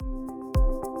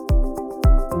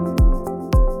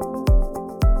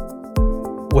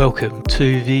Welcome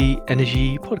to the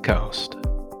Energy Podcast.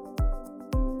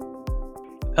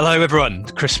 Hello everyone,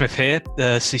 Chris Smith here,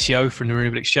 the CCO from the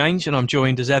Renewable Exchange, and I'm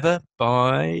joined as ever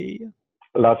by...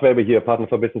 Lars Weber here, Partner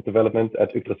for Business Development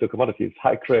at Yggdrasil Commodities.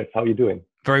 Hi Chris, how are you doing?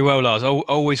 Very well, Lars.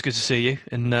 Always good to see you,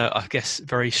 and I guess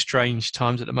very strange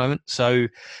times at the moment. So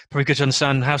probably good to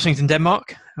understand how's things in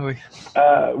Denmark. We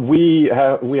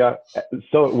are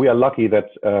lucky that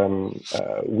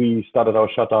we started our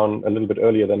shutdown a little bit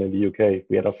earlier than in the UK.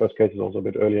 We had our first cases also a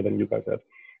bit earlier than you guys had,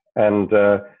 and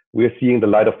we're seeing the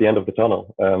light of the end of the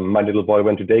tunnel. My little boy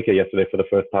went to daycare yesterday for the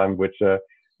first time, which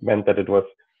meant that it was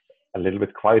a little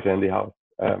bit quieter in the house.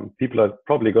 People are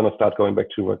probably going to start going back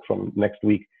to work from next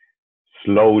week.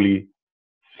 Slowly.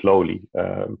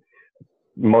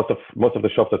 Most of the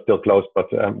shops are still closed, but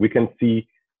we can see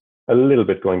a little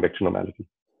bit going back to normality.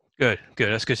 Good.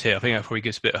 That's good to hear. I think that probably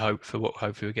gives a bit of hope for what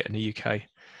hopefully we'll get in the UK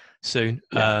soon.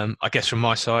 Yeah. I guess from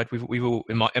my side, we've all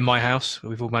in my house,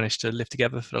 we've all managed to live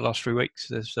together for the last 3 weeks.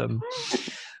 There's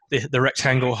the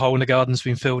rectangle hole in the garden's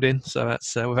been filled in, so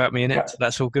that's without me in it. So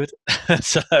that's all good.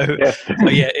 So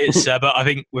yeah, it's but I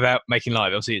think without making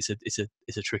light, obviously it's a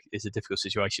difficult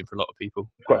situation for a lot of people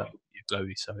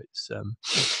globally. So it's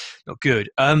not good.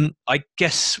 I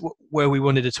guess where we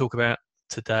wanted to talk about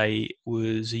today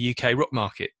was the UK rock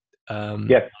market.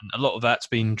 Yes. A lot of that's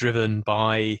been driven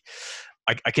by,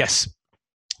 I guess,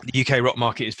 the UK rock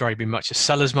market has been much a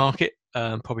seller's market,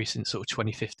 probably since sort of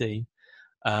 2015.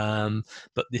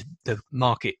 But the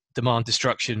market demand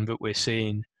destruction that we're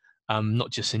seeing,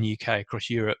 not just in the UK, across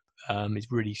Europe, is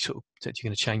really sort of potentially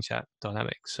going to change that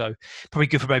dynamic. So probably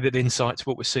good for maybe a bit of insight to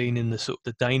what we're seeing in the sort of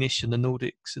the Danish and the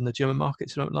Nordics and the German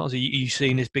markets. Lars, are you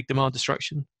seeing this big demand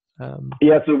destruction?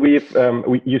 Yeah, so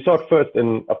you saw it first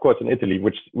in Italy,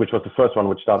 which was the first one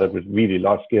which started with really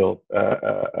large scale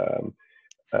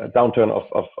downturn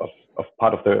of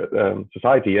part of the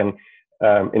society. And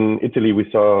in Italy, we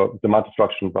saw demand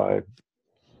destruction by,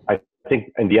 I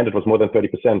think in the end it was more than 30%,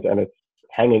 and it's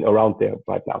hanging around there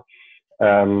right now.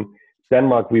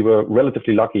 Denmark, we were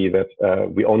relatively lucky that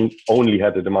we only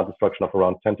had a demand destruction of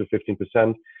around 10 to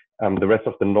 15%. The rest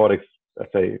of the Nordics,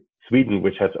 let's say Sweden,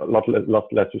 which has a lot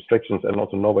less restrictions, and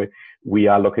also Norway, we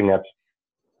are looking at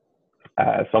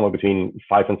somewhere between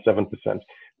 5 and 7%.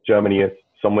 Germany is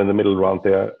somewhere in the middle around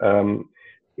there.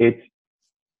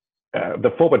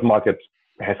 The forward market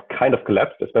has kind of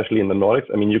collapsed, especially in the Nordics.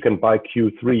 I mean, you can buy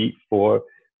Q3 for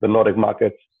the Nordic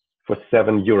markets for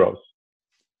 €7.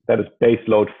 That is base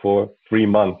load for 3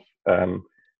 months.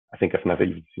 I think I've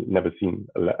never seen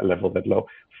a level that low.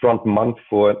 Front month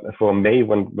for May,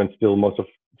 when still most of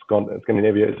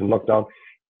Scandinavia is in lockdown,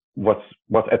 was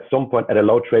at some point at a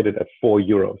low traded at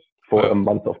 €4 for a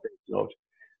month of base load.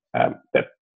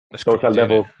 Those are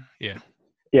levels. Yeah.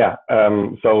 Yeah.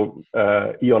 So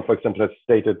E.ON, for example, has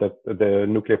stated that the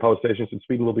nuclear power stations in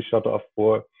Sweden will be shut off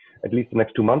for at least the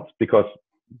next 2 months because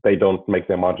they don't make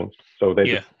their margins. So they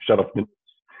just shut off.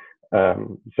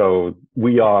 So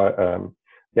we are,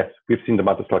 yes, we've seen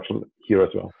demand destruction here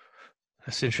as well.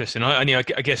 That's interesting. I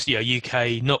guess,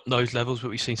 UK, not those levels,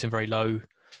 but we've seen some very low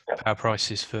power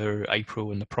prices for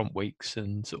April and the prompt weeks,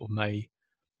 and sort of May.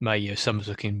 Summer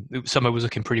was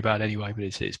looking pretty bad anyway, but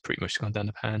it's pretty much gone down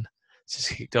the pan. It's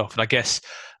just kicked off. And I guess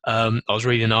I was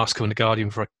reading an article in The Guardian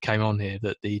before I came on here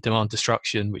that the demand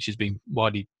destruction, which has been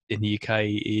widely in the UK,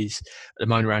 is at the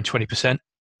moment around 20%.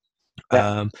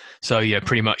 Yeah. So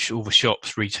pretty much all the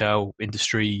shops, retail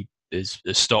industry is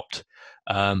stopped,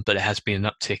 but there has been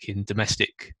an uptick in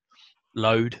domestic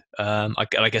load.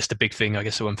 I guess the big thing,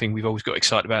 the one thing we've always got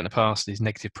excited about in the past is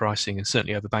negative pricing, and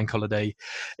certainly over bank holiday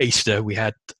Easter we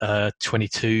had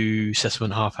 22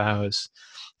 settlement half hours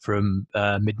from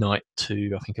midnight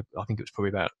to I think it was probably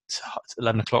about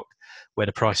 11 o'clock, where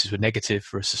the prices were negative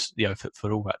for us,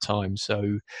 for all that time.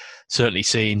 So certainly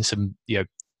seeing some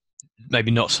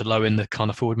maybe not so low in the kind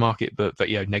of forward market, but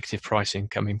negative pricing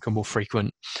become more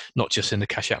frequent, not just in the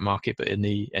cash out market, but in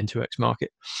the N2X market.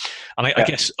 And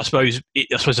I suppose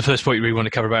the first point you really want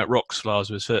to cover about rocks, Lars,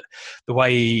 was that the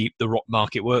way the rock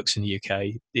market works in the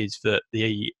UK is that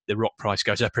the rock price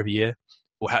goes up every year,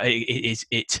 or it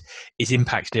is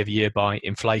impacted every year by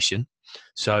inflation.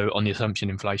 So on the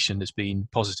assumption inflation has been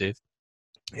positive,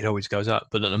 it always goes up.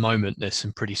 But at the moment, there's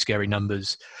some pretty scary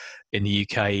numbers in the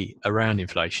UK around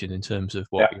inflation in terms of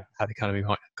how the economy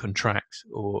might contract,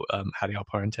 or how the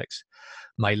RPI index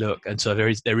may look. And so there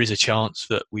is a chance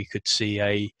that we could see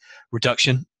a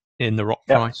reduction in the rock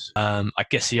price. I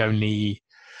guess the only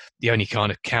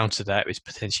kind of counter to that is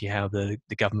potentially how the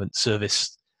government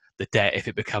service the debt if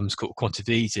it becomes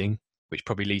quantitative easing, which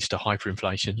probably leads to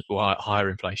hyperinflation or higher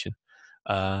inflation,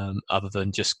 other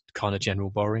than just kind of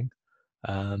general borrowing.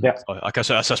 Yeah. So I guess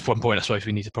that's one point I suppose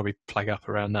we need to probably flag up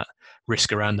around that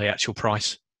risk around the actual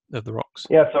price of the rocks.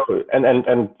 Yeah. So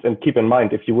and keep in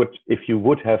mind, if you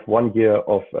would have 1 year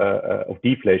of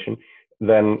deflation,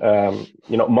 then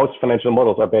most financial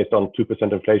models are based on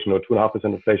 2% inflation or 2.5%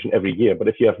 inflation every year. But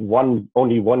if you have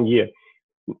only 1 year,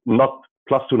 not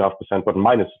plus 2.5%, but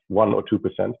minus 1 or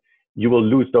 2%, you will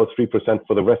lose those 3%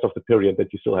 for the rest of the period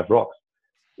that you still have rocks,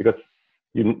 because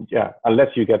unless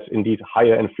you get indeed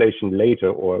higher inflation later,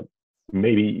 or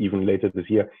maybe even later this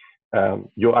year,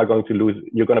 you are going to lose.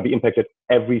 You're going to be impacted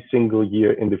every single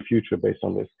year in the future based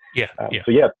on this.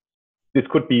 So this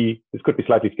could be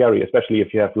slightly scary, especially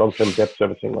if you have long-term debt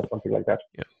servicing or something like that.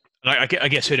 Yeah. I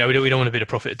guess we don't want to be the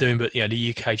prophet of doom, but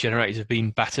the UK generators have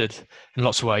been battered in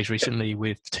lots of ways recently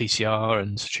with TCR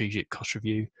and strategic cost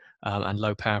review and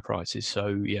low power prices.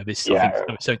 So I think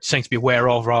so it's something to be aware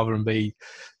of rather than be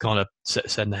kind of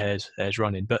send the hairs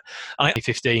running. But I think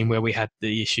 2015, where we had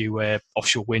the issue where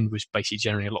offshore wind was basically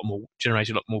generating a lot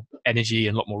more energy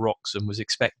and a lot more rocks than was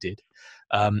expected.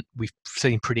 We've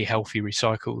seen pretty healthy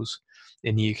recycles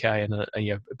in the UK, and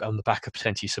on the back of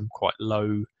potentially some quite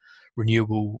low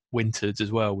renewable winters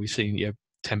as well. We've seen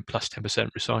 10%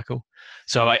 recycle.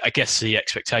 So I guess the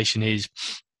expectation is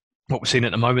what we're seeing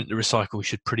at the moment, the recycle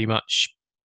should pretty much,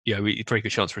 very good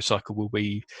chance recycle will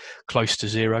be close to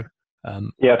zero. So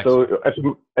as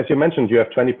you mentioned, you have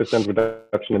 20%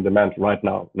 reduction in demand right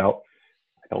now. Now,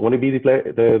 I don't want to be the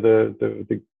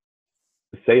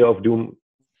sayer of doom,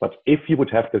 but if you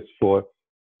would have this for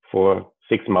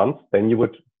 6 months, then you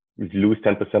would lose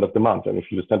 10% of demand. And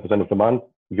if you lose 10% of demand,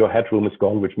 your headroom is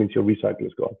gone, which means your recycle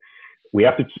is gone. We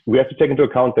have to take into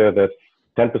account there that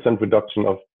 10% reduction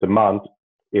of demand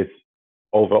is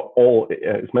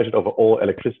measured over all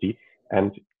electricity,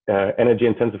 and energy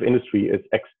intensive industry is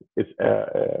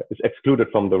excluded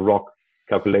from the ROC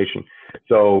calculation.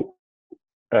 So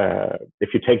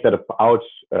if you take that out,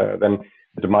 then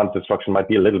the demand destruction might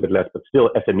be a little bit less, but still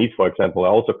SMEs, for example,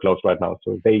 are also closed right now.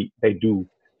 So they do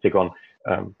take on.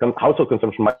 Household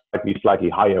consumption might be slightly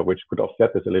higher, which could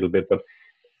offset this a little bit. But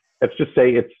let's just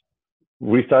say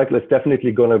recycle is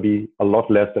definitely going to be a lot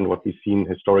less than what we've seen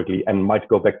historically, and might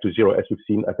go back to zero, as we've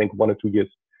seen, I think, 1 or 2 years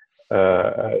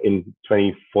in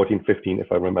 2014, 15,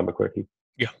 if I remember correctly.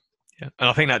 Yeah. And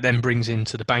I think that then brings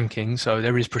into the banking. So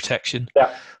there is protection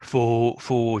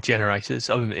for generators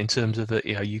in terms of that,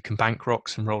 you can bank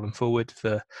rocks and roll them forward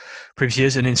for previous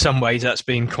years. And in some ways, that's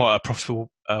been quite a profitable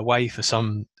way for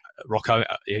some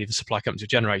even supply companies of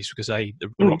generators, because the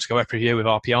rocks go every year with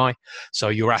RPI. So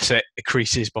your asset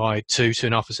increases by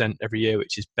 2.5% every year,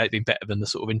 which has been better than the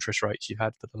sort of interest rates you've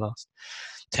had for the last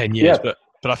 10 years. Yeah.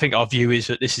 But I think our view is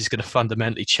that this is going to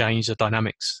fundamentally change the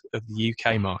dynamics of the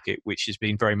UK market, which has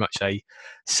been very much a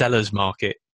seller's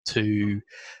market, to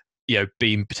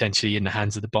being potentially in the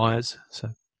hands of the buyers. So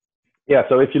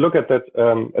if you look at that,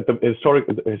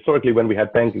 historically when we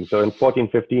had banking, so in 14,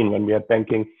 15, when we had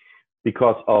banking,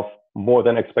 because of more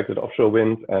than expected offshore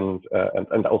wind and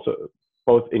also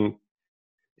both in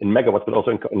megawatts, but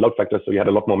also in load factors, so you had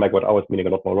a lot more megawatt hours, meaning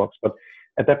a lot more rocks. But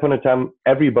at that point in time,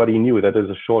 everybody knew that this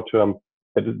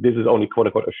is only quote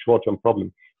unquote a short-term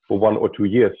problem for 1 or 2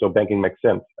 years. So banking makes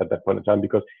sense at that point in time,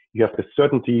 because you have the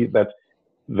certainty that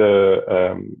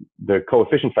the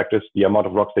coefficient factors, the amount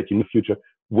of rocks that you need in the future,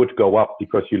 would go up,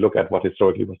 because you look at what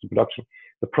historically was the production.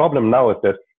 The problem now is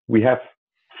that we have,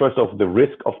 first off, the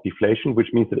risk of deflation,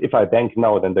 which means that if I bank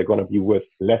now, then they're going to be worth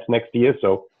less next year.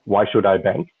 So why should I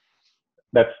bank?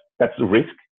 That's the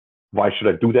risk. Why should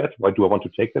I do that? Why do I want to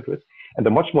take that risk? And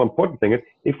the much more important thing is,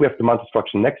 if we have demand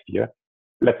destruction next year,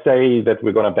 let's say that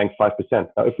we're going to bank 5%.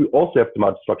 Now, if we also have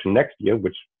demand destruction next year,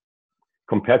 which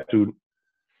compared to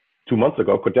 2 months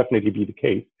ago could definitely be the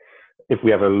case, if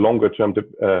we have a longer term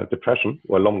depression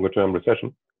or a longer term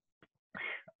recession,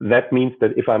 that means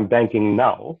that if I'm banking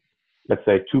now, let's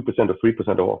say 2% or 3%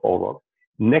 of all rocks,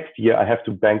 next year I have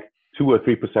to bank 2 or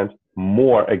 3%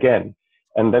 more again.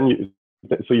 And then you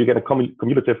get a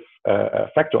cumulative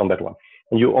factor on that one.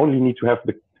 And you only need to have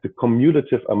the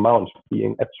cumulative amount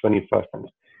being at 25%.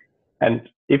 And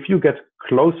if you get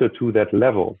closer to that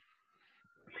level,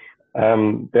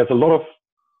 there's a lot of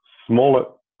smaller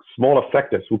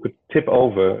factors who could tip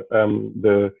over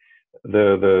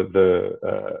the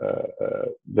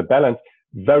balance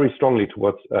very strongly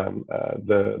towards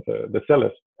the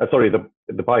sellers.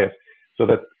 The buyers, so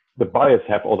that the buyers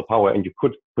have all the power, and you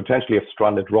could potentially have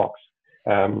stranded rocks.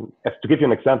 As to give you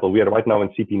an example, we are right now in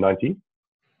CP19.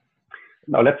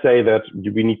 Now let's say that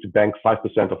we need to bank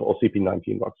 5% of all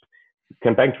CP19 rocks. You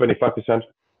can bank 25%,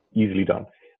 easily done.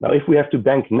 Now, if we have to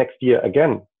bank next year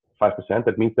again 5%,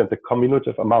 that means that the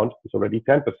cumulative amount is already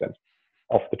 10%.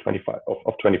 of the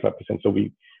 25%. So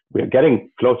we are getting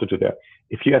closer to there.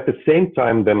 If you at the same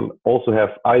time then also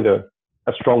have either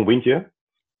a strong wind year,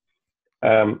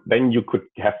 then you could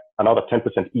have another 10%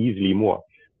 easily more.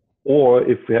 Or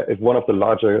if one of the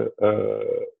larger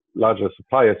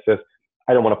suppliers says,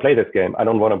 I don't want to play this game, I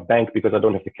don't want to bank because I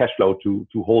don't have the cash flow to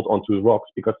hold onto the rocks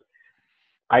because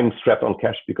I'm strapped on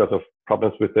cash because of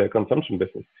problems with the consumption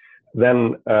business,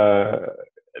 then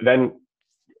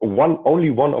only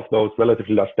one of those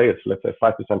relatively large players, let's say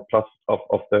 5% plus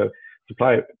of the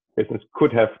supply business,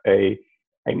 could have an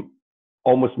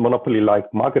almost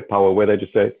monopoly-like market power where they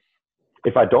just say,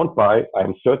 if I don't buy,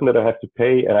 I'm certain that I have to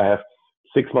pay, and I have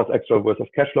 6 months extra worth of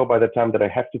cash flow by the time that I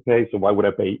have to pay. So why would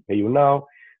I pay you now?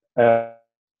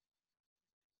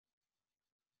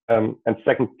 And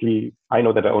secondly, I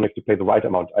know that I only have to pay the right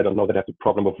amount. I don't know that I have the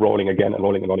problem of rolling again and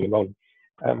rolling and rolling and rolling.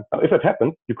 If that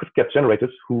happens, you could get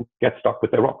generators who get stuck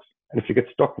with their rocks. And if you get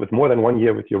stuck with more than 1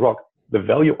 year with your rock, the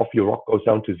value of your rock goes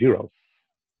down to zero.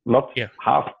 Not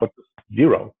half, but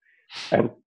zero. And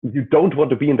you don't want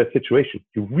to be in that situation.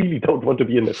 You really don't want to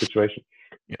be in that situation.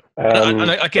 Yeah.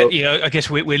 And I get, I guess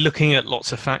we're looking at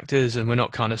lots of factors, and we're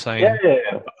not kind of saying.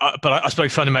 But I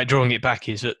suppose fundamentally drawing it back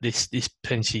is that this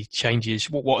potentially changes.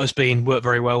 What has been worked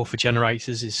very well for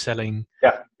generators is selling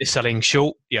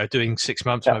short, doing 6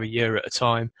 months, maybe a year at a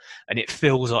time, and it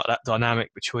feels like that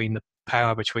dynamic between the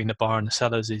power between the buyer and the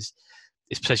sellers is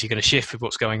potentially going to shift with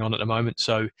what's going on at the moment.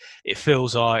 So it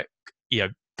feels like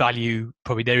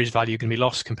there is value going to be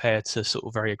lost compared to sort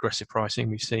of very aggressive pricing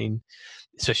we've seen,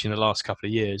 especially in the last couple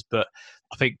of years. But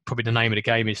I think probably the name of the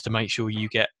game is to make sure you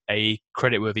get a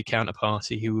creditworthy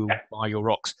counterparty who will buy your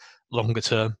rocks longer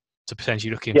term, to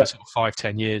potentially look into sort of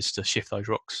 5-10 years to shift those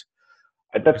rocks.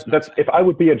 That's if I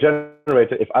would be a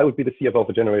generator, if I would be the CFO of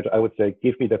a generator, I would say,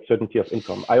 give me that certainty of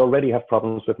income. I already have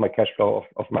problems with my cash flow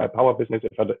of my power business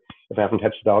if I haven't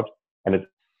hedged it out, and it's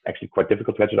actually quite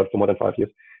difficult to hedge it out for more than 5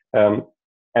 years.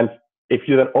 And if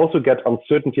you then also get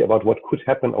uncertainty about what could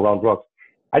happen around rocks,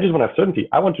 I just want to have certainty.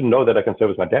 I want to know that I can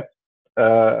service my debt.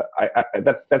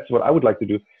 That's what I would like to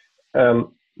do.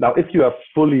 Now, if you are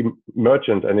fully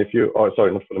merchant, and if not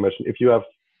fully merchant, if you have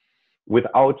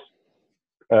without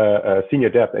senior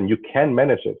debt and you can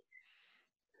manage it,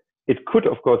 it could,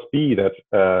 of course, be that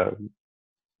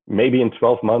maybe in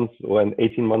 12 months or in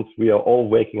 18 months, we are all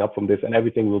waking up from this and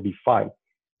everything will be fine.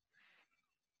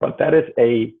 But that's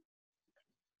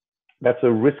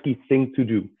a risky thing to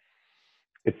do.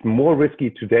 It's more risky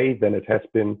today than it has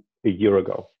been a year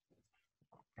ago.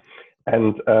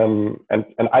 And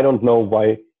I don't know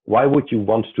why would you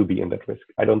want to be in that risk?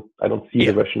 I don't see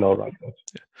the rationale right now.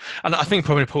 And I think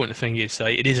probably an important thing is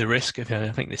it is a risk.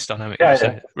 I think this dynamic,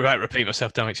 without repeating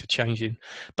myself, dynamics are changing.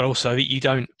 But also you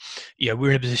don't, we're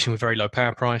in a position with very low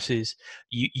power prices.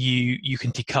 You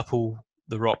can decouple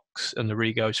the rocks and the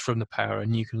regos from the power,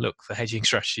 and you can look for hedging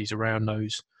strategies around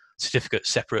those certificates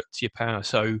separate to your power.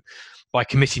 So by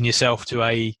committing yourself to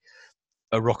a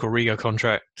rock or rego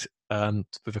contract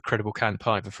with a credible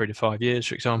counterparty for 3 to 5 years,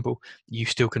 for example, you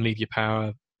still can leave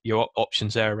your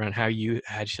options there around how you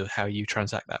hedge or how you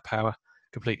transact that power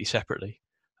completely separately.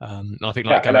 And I think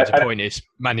going back to the point is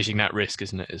managing that risk,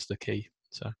 isn't it, is the key.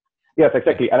 So yes,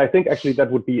 exactly. And I think actually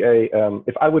that would be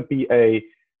if I would be a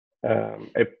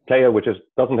player which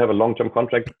doesn't have a long-term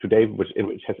contract today, which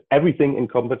has everything in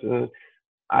competence,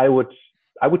 I would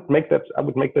make that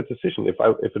decision if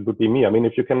it would be me. I mean,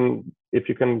 if you can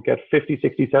get 50,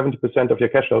 60, 70% of your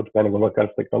cash flow, depending on what kind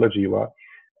of technology you are,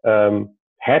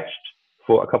 hedged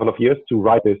for a couple of years to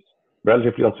ride this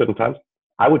relatively uncertain times,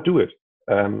 I would do it.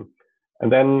 And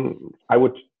then I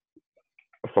would,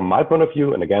 from my point of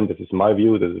view, and again, this is my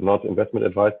view, this is not investment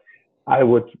advice, I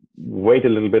would wait a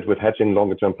little bit with hedging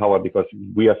longer term power because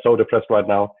we are so depressed right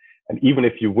now. And even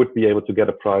if you would be able to get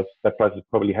a price, that price is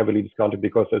probably heavily discounted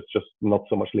because there's just not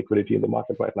so much liquidity in the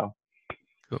market right now.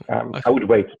 Cool. Okay. I would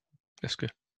wait. That's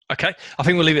good. Okay. I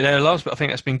think we'll leave it there, Lars, but I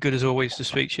think that's been good as always to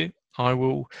speak to you. I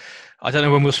don't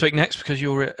know when we'll speak next because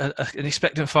you're an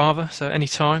expectant father, so any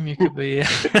time you could be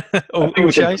all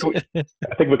changed. I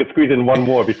think we could squeeze in one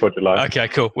more before July. Okay,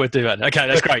 cool. We'll do that. Okay,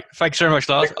 that's great. Thanks very much,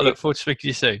 Lars. I look forward to speaking to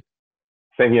you soon.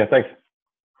 Same here. Thanks.